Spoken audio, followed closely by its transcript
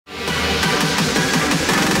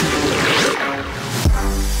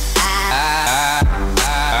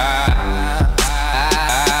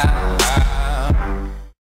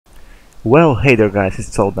Well, hey there guys,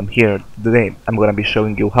 it's Solodam here. Today I'm gonna be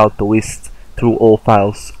showing you how to list through all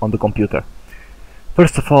files on the computer.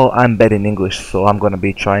 First of all, I'm bad in English, so I'm gonna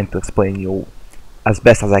be trying to explain you as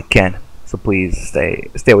best as I can. So please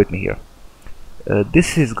stay with me here.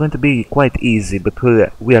 This is going to be quite easy, but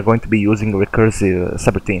we are going to be using recursive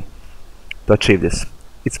subroutine to achieve this.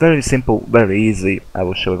 It's very simple, very easy. I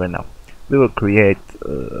will show you right now. We will create,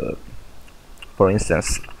 for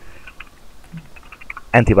instance,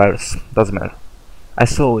 antivirus, doesn't matter. I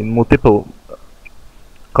saw in multiple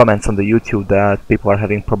comments on the YouTube that people are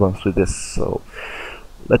having problems with this, so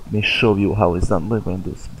let me show you how it's done. We're going to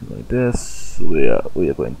do something like this. We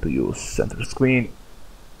are going to use center screen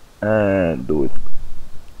and do it.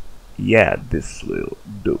 Yeah, this will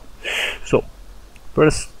do. So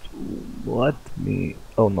first, let me.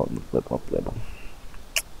 Oh no, not label.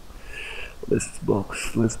 List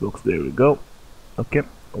box. There we go. Okay,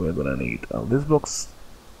 we're gonna need a list box.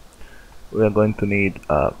 We are going to need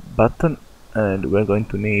a button, and we're going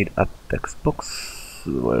to need a text box.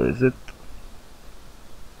 Where is it?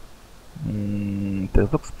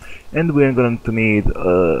 Text box. And we're going to need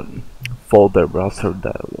a folder browser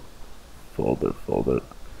dialog. Folder browser.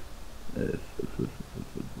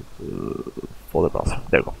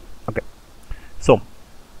 There we go. Okay. So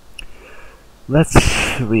let's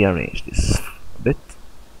rearrange this a bit.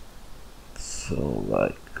 So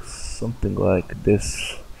like something like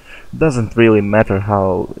this. Doesn't really matter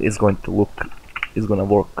how it's going to look. It's gonna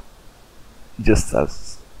work just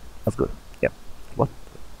as good. Yeah. What?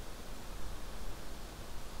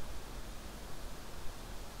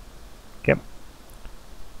 Okay.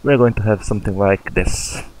 We're going to have something like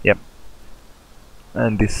this. Yep.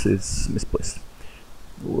 And this is misplaced.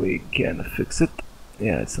 We can fix it.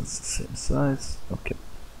 Yeah, it's the same size. Okay.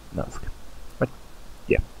 Now it's okay. Right.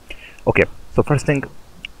 Yeah. Okay. So first things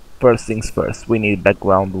first, we need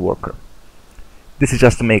background worker. This is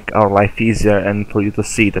just to make our life easier and for you to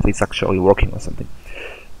see that it's actually working or something.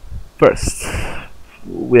 First,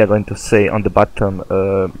 we are going to say on the bottom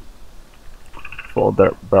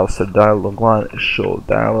folder browser dialog 1 show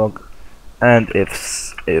dialog, and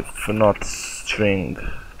if not string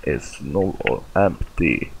is null or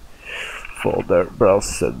empty, folder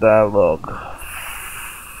browser dialog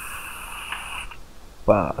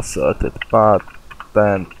asserted path,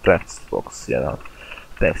 then text box,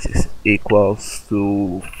 text is equals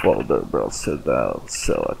to folder browser dialog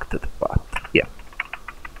selected path. Yeah,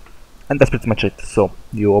 and that's pretty much it. So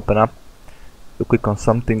you open up, you click on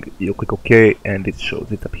something, you click OK, and it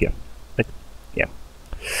shows it up here, right? Yeah.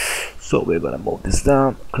 So we're gonna move this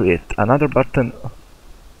down, create another button,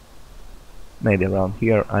 maybe around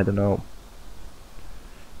here, I don't know,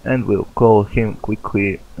 and we'll call him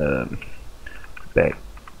quickly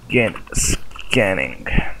begin scanning.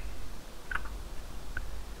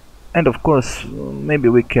 And of course, maybe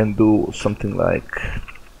we can do something like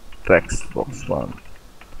text box 1.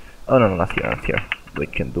 Oh no, not here. We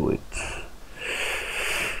can do it.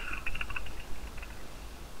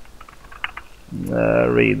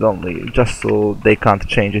 Read only, just so they can't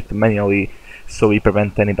change it manually, so we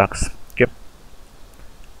prevent any bugs. Okay.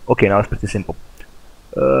 Okay, now it's pretty simple.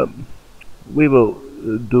 We will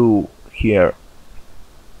do here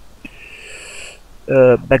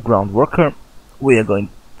background worker. We are going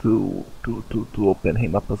to open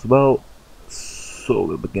him up as well. So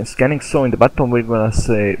we'll begin scanning. So in the bottom we're gonna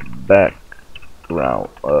say background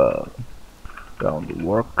ground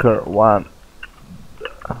worker one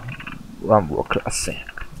worker async.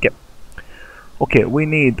 Okay. Okay, we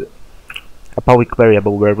need a public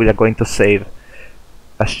variable where we are going to save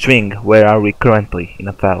a string. Where are we currently in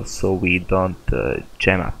a file, so we don't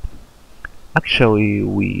jam up. Actually,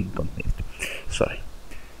 we don't need it. Sorry.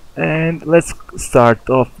 And let's start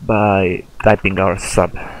off by typing our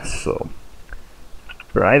sub. So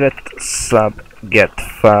private sub get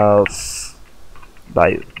files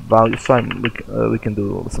by value. So we can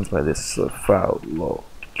do something like this. File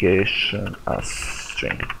location as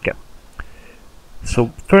string. Okay.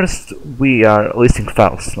 So first we are listing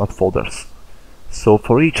files, not folders. So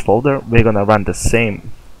for each folder we're gonna run the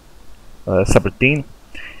same subroutine,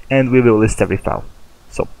 and we will list every file.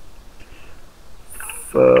 So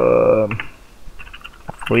for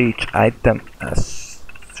each item as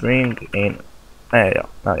string in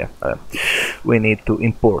we need to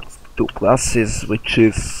import two classes, which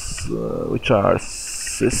are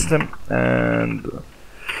system and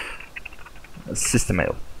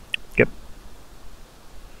system.io. Okay.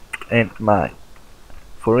 And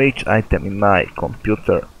for each item in my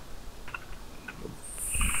computer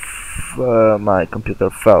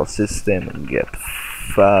file system get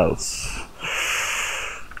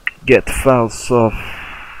files of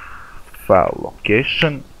file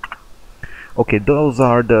location. Okay, those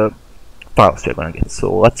are the files we're gonna get. So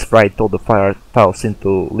let's write all the files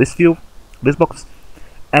into list view, list box,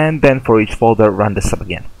 and then for each folder run the sub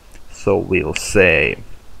again. So we'll say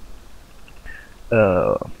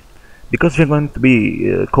because we're going to be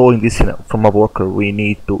calling this from a worker, we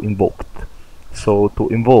need to invoke it. So to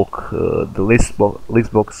invoke the list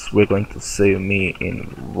box, we're going to say me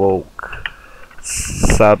invoke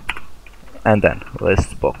sub and then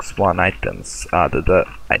list box 1 items add the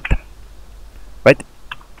item, right?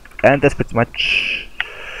 And that's pretty much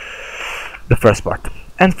the first part.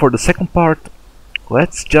 And for the second part,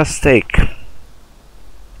 let's just take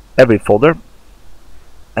every folder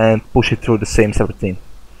and push it through the same subroutine.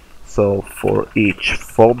 So for each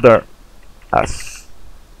folder, a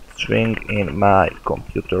string in my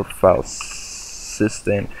computer file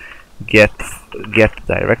system get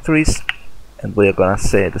directories, and we're gonna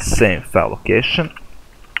say the same file location,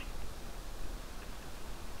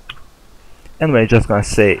 and we're just gonna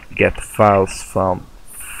say get files from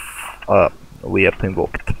we have to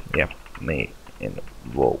invoke it. Yeah, me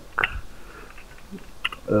invoke.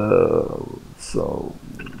 So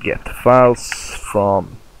get files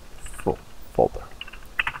from folder,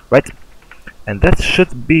 right? And that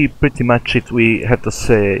should be pretty much it. We have to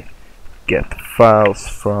say get files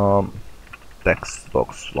from text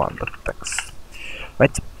box 1.text,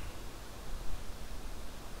 right?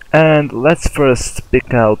 And let's first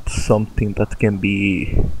pick out something that can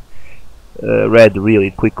be read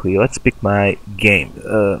really quickly. Let's pick my game.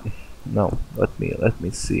 No, let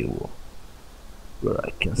me see where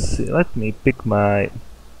I can see. Let me pick my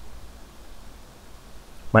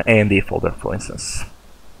AMD folder, for instance.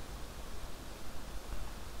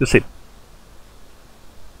 You see,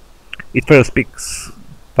 it first picks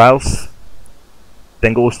files,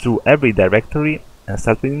 then goes through every directory and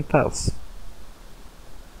starts reading files,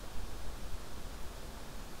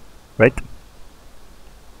 right?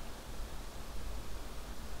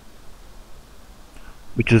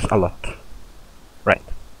 Which is a lot, right?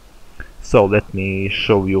 So let me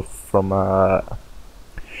show you from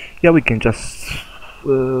yeah, we can just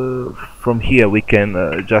from here we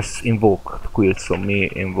can just invoke the query. So me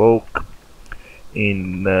invoke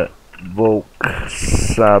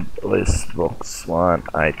sub list box 1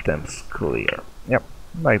 items clear. Yep,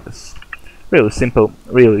 like this. Really simple,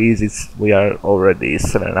 really easy. We are already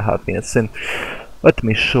 7.5 minutes in. Let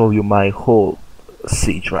me show you my whole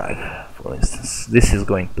C drive, for instance. This is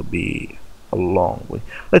going to be a long way.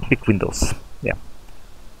 Let's pick Windows. Yeah.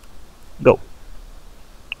 Go.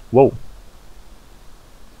 Whoa.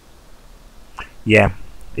 Yeah,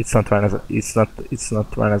 it's not run as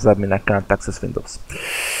admin. I can't access Windows.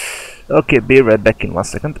 Okay, be right back in 1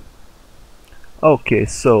 second. Okay,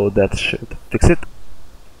 so that should fix it,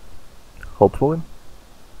 hopefully.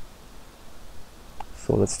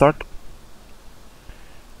 So let's start.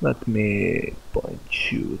 Let me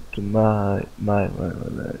point you to my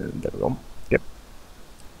there we go. Yep.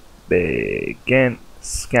 Begin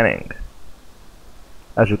scanning.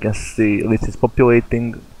 As you can see, list is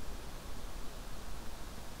populating.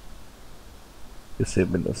 You see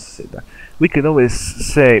Windows say that. We can always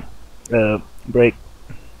say break.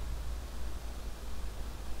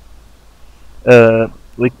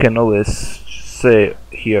 We can always say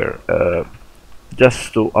here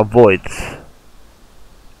just to avoid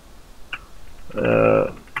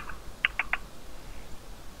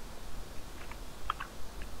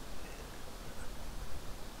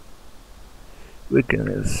we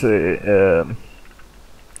can say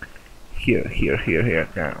here.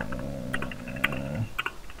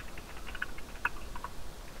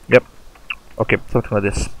 Yep. Okay, something like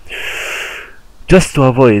this. Just to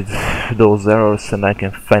avoid those errors, and I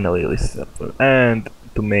can finally list it up. And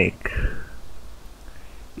to make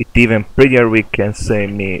it even prettier, we can say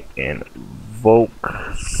me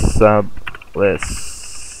invoke sub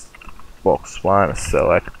list box 1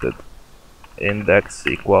 selected index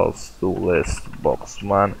equals to list box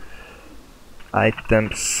 1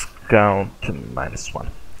 items count -1.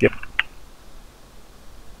 Yep.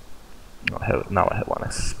 Now I have one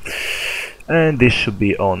access, and this should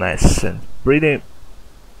be all nice and pretty.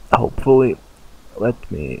 Hopefully, let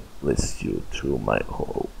me list you through my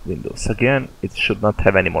whole Windows again. It should not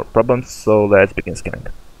have any more problems, so let's begin scanning.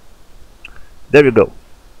 There you go.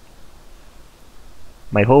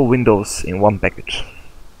 My whole Windows in one package.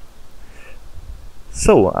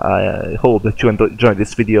 So I hope that you enjoyed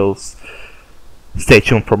these videos. Stay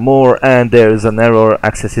tuned for more. And there is an error: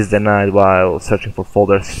 access is denied while searching for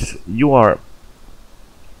folders.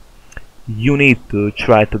 You need to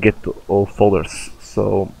try to get to all folders.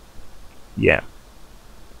 So yeah.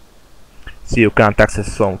 So you can't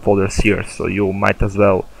access some folders here, so you might as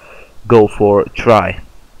well go for try,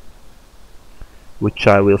 which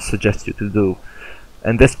I will suggest you to do.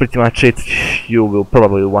 And that's pretty much it. You will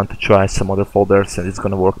probably want to try some other folders and it's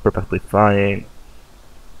gonna work perfectly fine.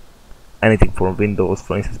 Anything for Windows,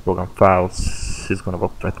 for instance program files, is gonna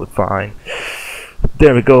work perfectly fine.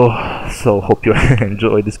 There we go. So hope you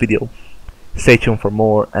enjoyed this video. Stay tuned for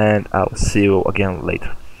more and I'll see you again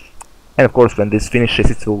later. And of course when this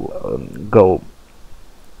finishes it will go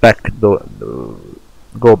back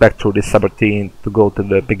through this subroutine to go to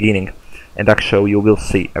the beginning, and actually you will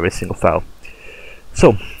see every single file.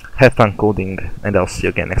 So have fun coding and I'll see you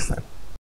again next time.